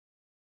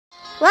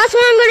That's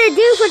what I'm gonna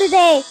do for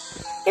today.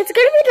 It's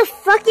gonna be the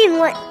fucking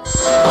lake.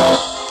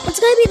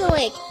 It's gonna be the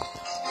lake.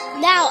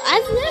 Now,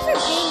 I've never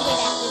been good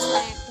at this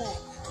map, but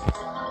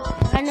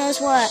God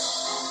knows what.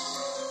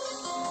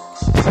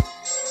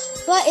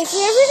 But if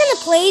you're ever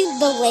gonna play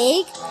the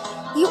lake,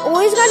 you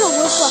always gotta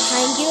look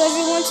behind you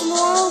every once in a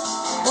while.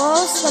 Or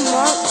else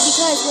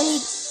because when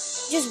you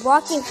just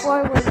walking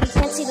forward, you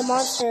can't see the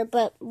monster,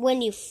 but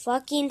when you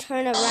fucking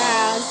turn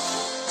around,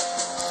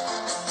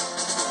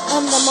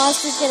 the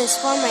monster's gonna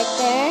spawn right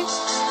there.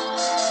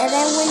 And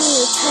then when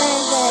you turn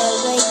the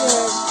way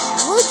you're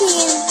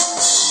looking,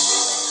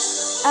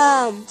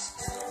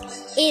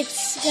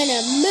 it's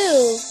gonna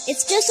move.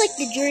 It's just like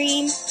the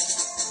dream.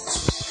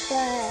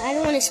 But I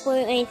don't want to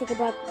spoil anything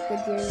about the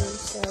dream,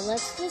 so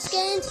let's just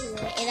get into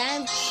it. And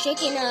I'm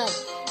shaking up,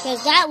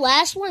 because that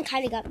last one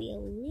kind of got me a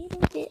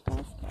little bit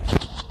off.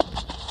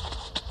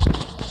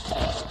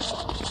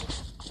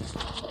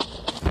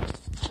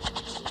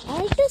 I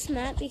like this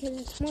map because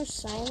it's more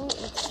silent,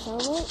 it's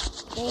solo,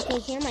 and you can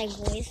hear my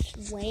voice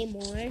way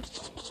more.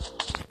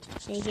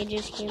 And you can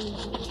just hear me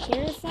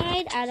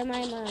terrified out of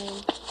my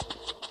mind.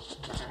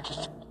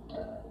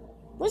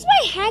 Was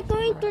my hat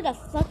going through the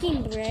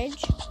fucking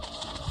bridge?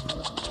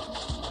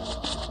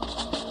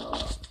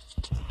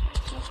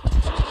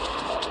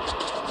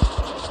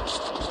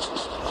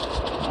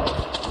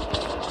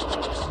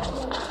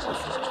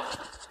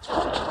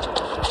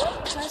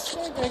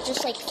 Custard or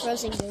just like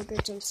frozen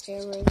yogurts on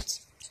steroids?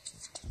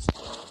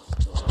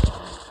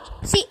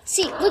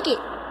 See, look it.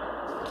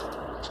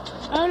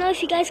 I don't know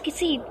if you guys can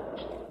see,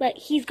 but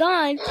he's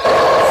gone.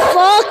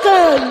 Fuck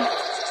him!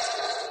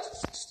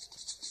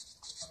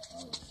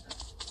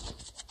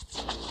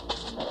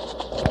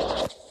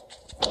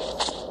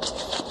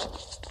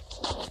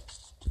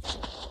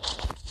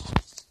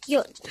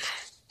 Yo,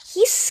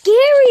 he's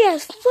scary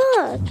as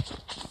fuck.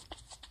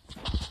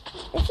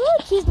 I feel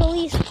like he's the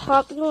least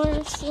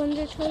popular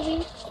Slender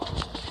Toby.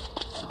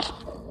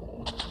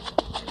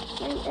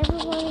 And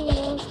everybody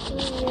knows who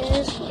he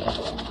is.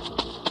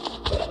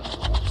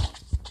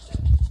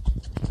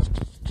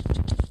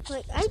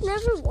 Like, I've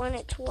never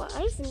wanted to watch.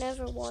 I've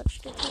never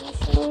watched a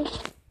TV show.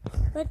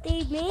 But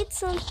they made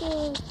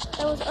something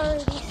that was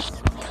already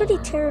pretty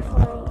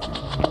terrifying.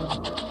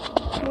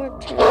 More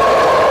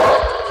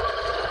terrifying.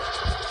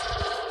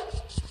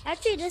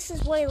 Actually, this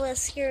is way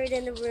less scary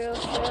than the real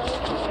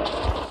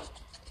show.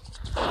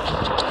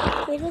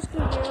 Can we just be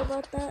real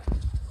about that?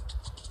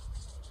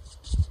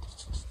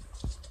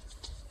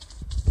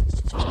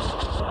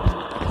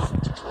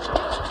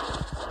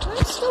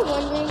 I'm still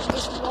wondering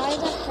is why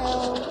the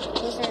hell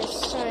was our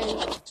son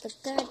the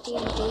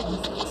goddamn baby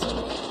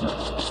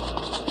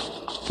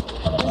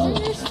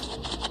face?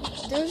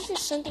 There's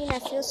just something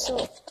that feels so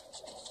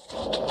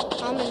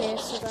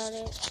ominous about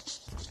it.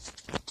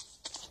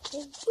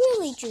 It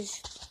really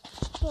just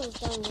goes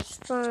down the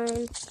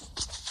spine.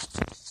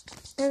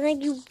 And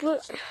then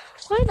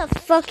why the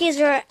fuck is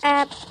there an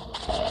app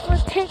for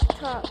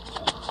TikTok?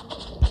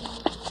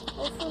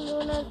 Also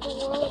known as the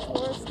world's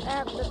worst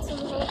app that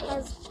somehow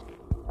has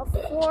a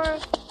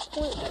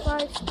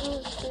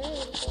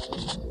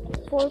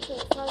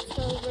 4.5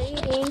 star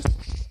rating.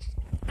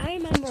 I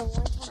remember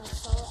one time I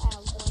saw it at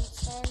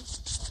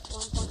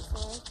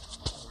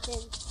 1.4.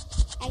 Then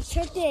I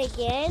checked it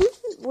again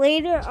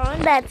later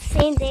on that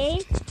same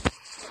day.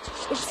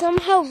 It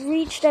somehow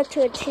reached up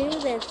to a 2,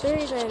 then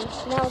 3, then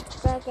now it's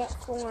back at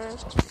 4.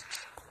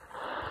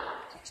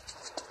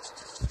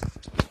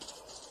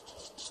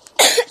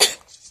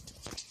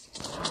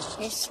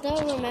 I still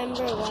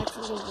remember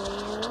watching the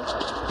video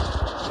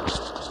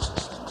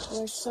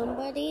where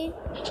somebody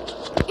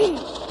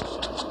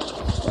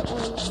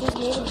just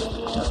made a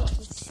video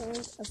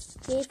showing a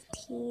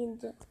 15.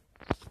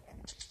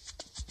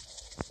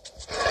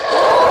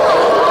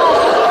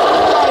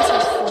 This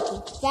is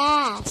fucking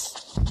fast.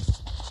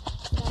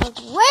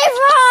 Wave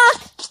rock!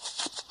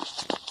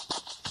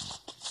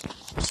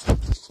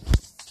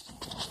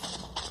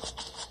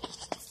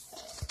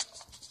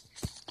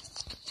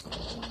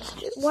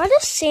 Why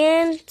does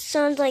sand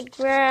sound like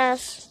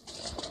grass?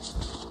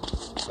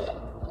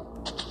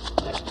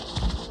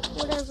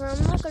 Whatever,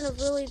 I'm not gonna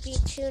really be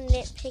too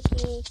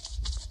nitpicky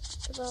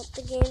about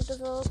the game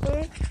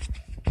developer.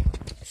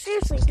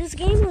 Seriously, this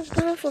game was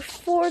going for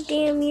 4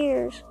 damn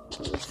years.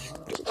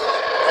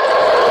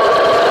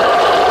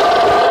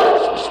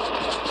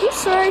 I'm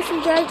sorry if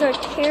you guys are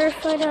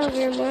terrified out of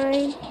your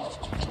mind.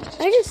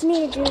 I just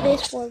need to do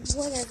this for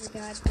whatever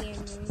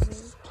goddamn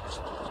reason.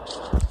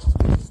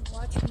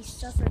 Watch me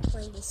suffer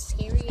playing the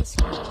scariest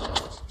game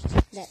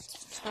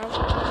that's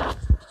probably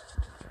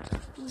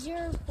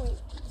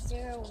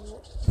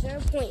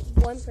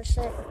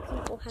 0.1% of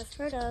people have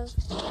heard of.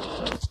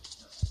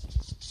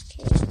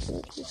 Okay,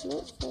 good. He's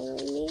not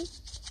following me.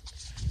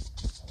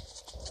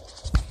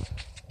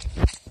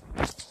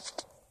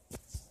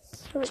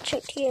 So let's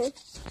check here.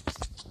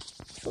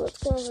 So let's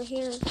go over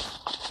here.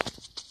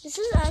 This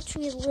is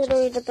actually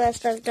literally the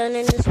best I've done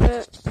in this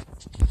map.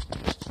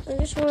 I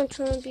just want to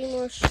try and be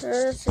more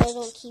sure so I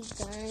don't keep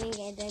dying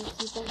and then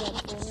people get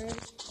bored.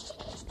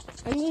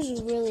 I'm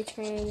just really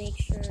trying to make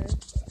sure.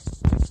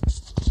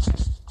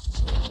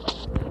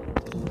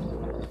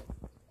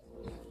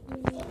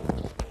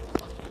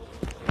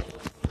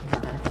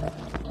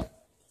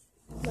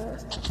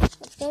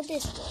 Let's go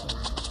this way.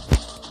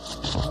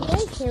 You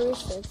guys hear me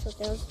say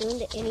something? I was doing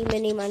the any,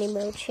 mini, money,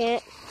 mo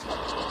chant.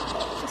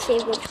 To see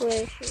which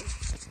way I should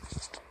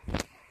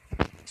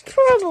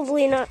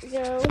probably not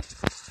go.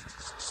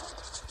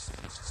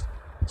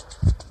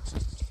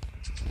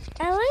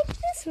 I like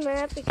this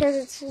map because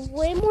it's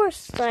way more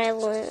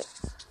silent.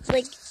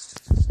 Like,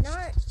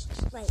 not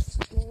like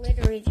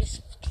literally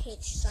just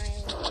pitch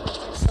silent, but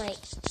it's like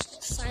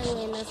silent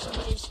enough to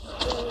just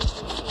go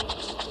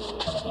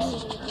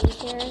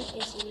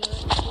especially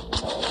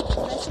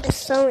the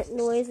silent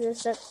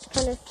noises that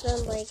kind of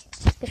sound like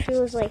if she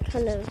was like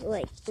kind of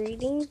like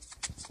breathing.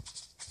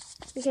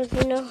 Because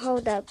you know how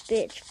that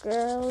bitch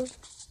growls.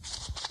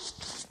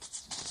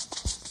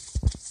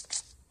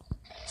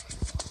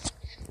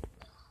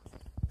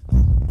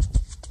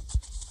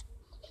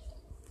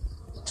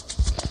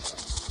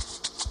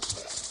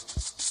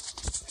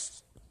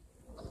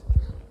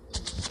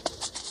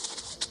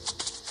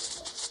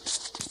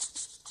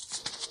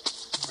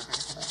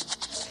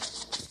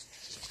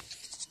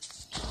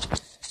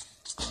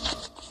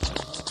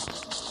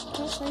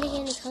 Can't find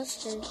any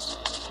custards.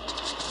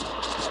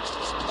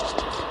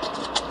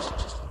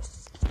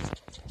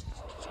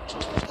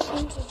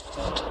 Seems a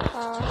bit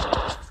off.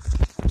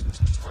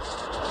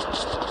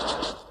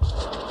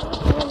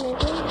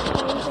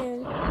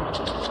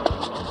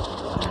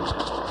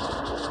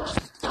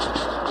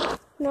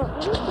 No, I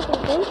don't think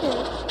I've been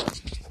here.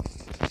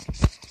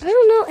 I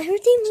don't know,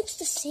 everything looks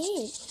the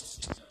same.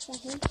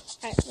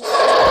 Alright,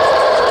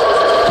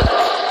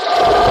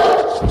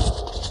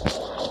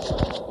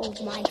 oh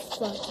my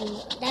fucking,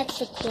 that's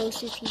the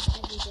closest he's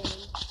ever been.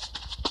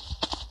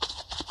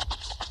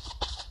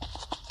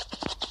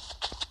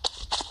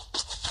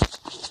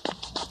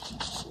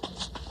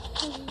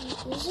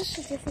 Is this a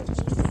different beach?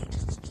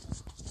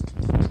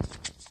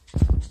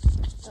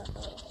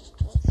 Uh-oh.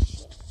 Oh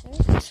shit. Why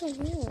is this so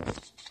weird?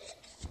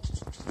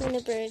 I'm in a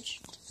bridge.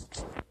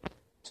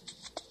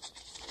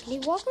 Can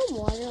you walk on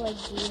water like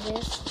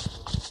Jesus?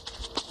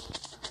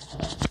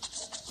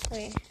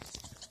 Wait.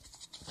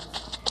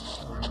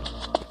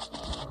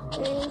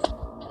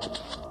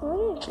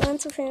 Oh,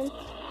 lots of him.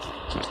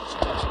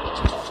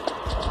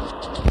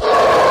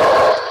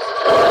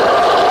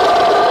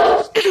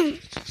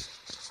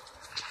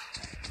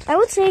 I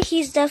would say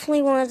he's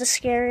definitely one of the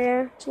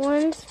scarier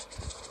ones.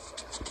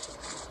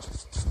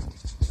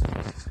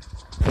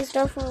 He's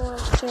definitely one of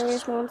the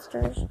scariest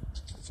monsters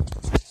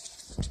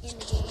in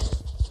the game.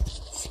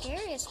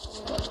 Scariest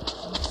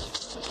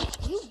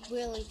one? You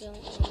really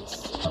don't want to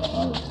see it.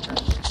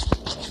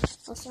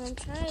 Also, I'm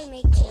trying to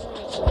make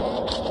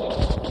videos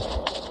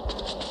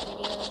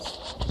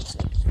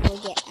will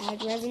get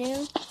ad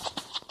revenue.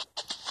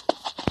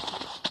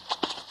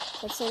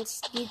 But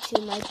since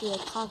YouTube might be a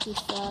coffee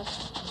shop,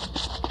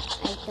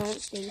 I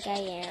don't think I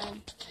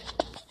am.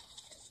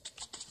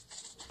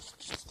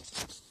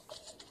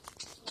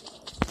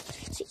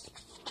 See,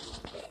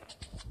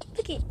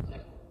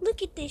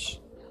 look at this.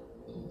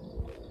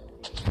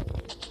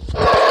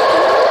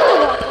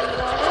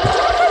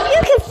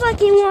 You can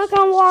fucking walk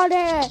on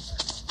water.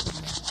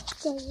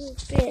 You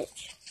bitch.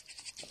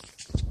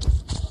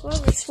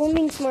 Well,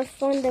 swimming's more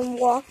fun than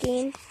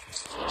walking.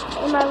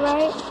 Am I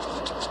right?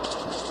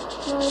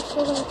 No, you're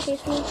still gonna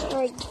chase me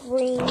like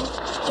green,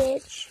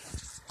 bitch.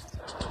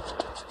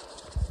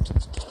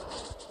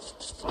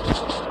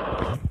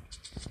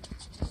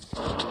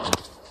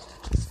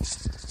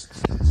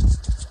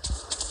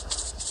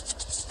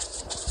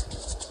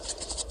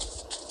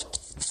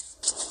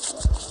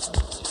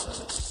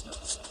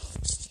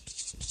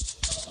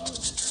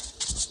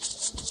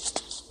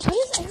 Why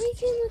does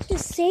everything look the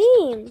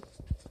same?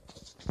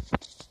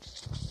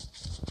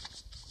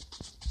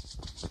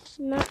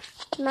 Not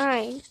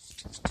 9.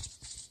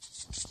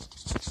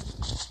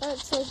 Alright,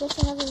 so I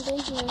guess I haven't been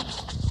here.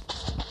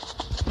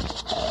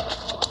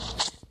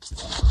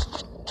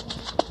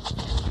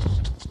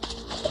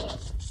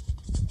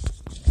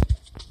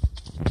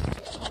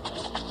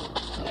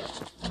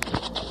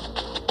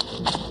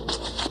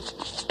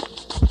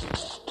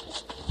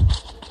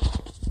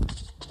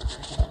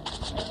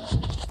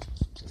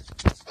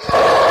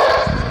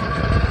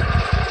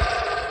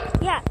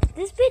 Yeah,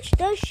 this bitch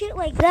does shit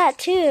like that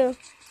too.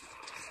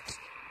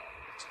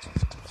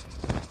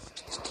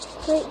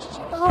 Wait,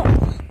 oh,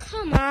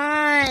 come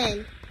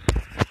on.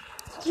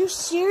 You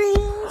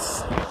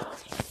serious?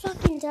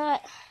 Fucking die.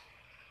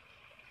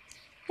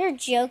 You're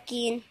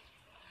joking.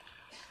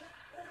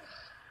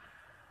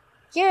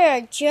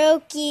 You're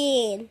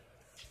joking.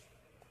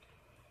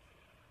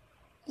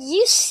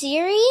 You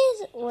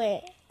serious?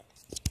 Wait.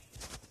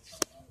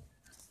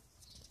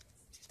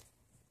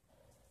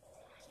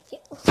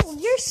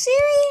 You're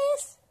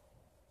serious?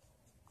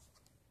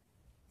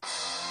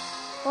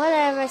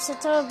 Whatever,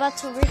 since I'm about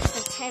to reach the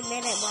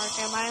 10-minute mark,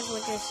 I might as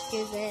well just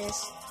do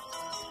this.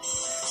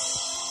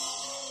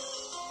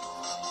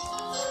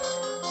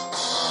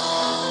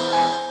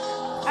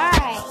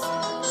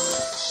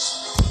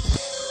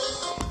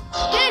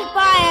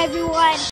 everyone.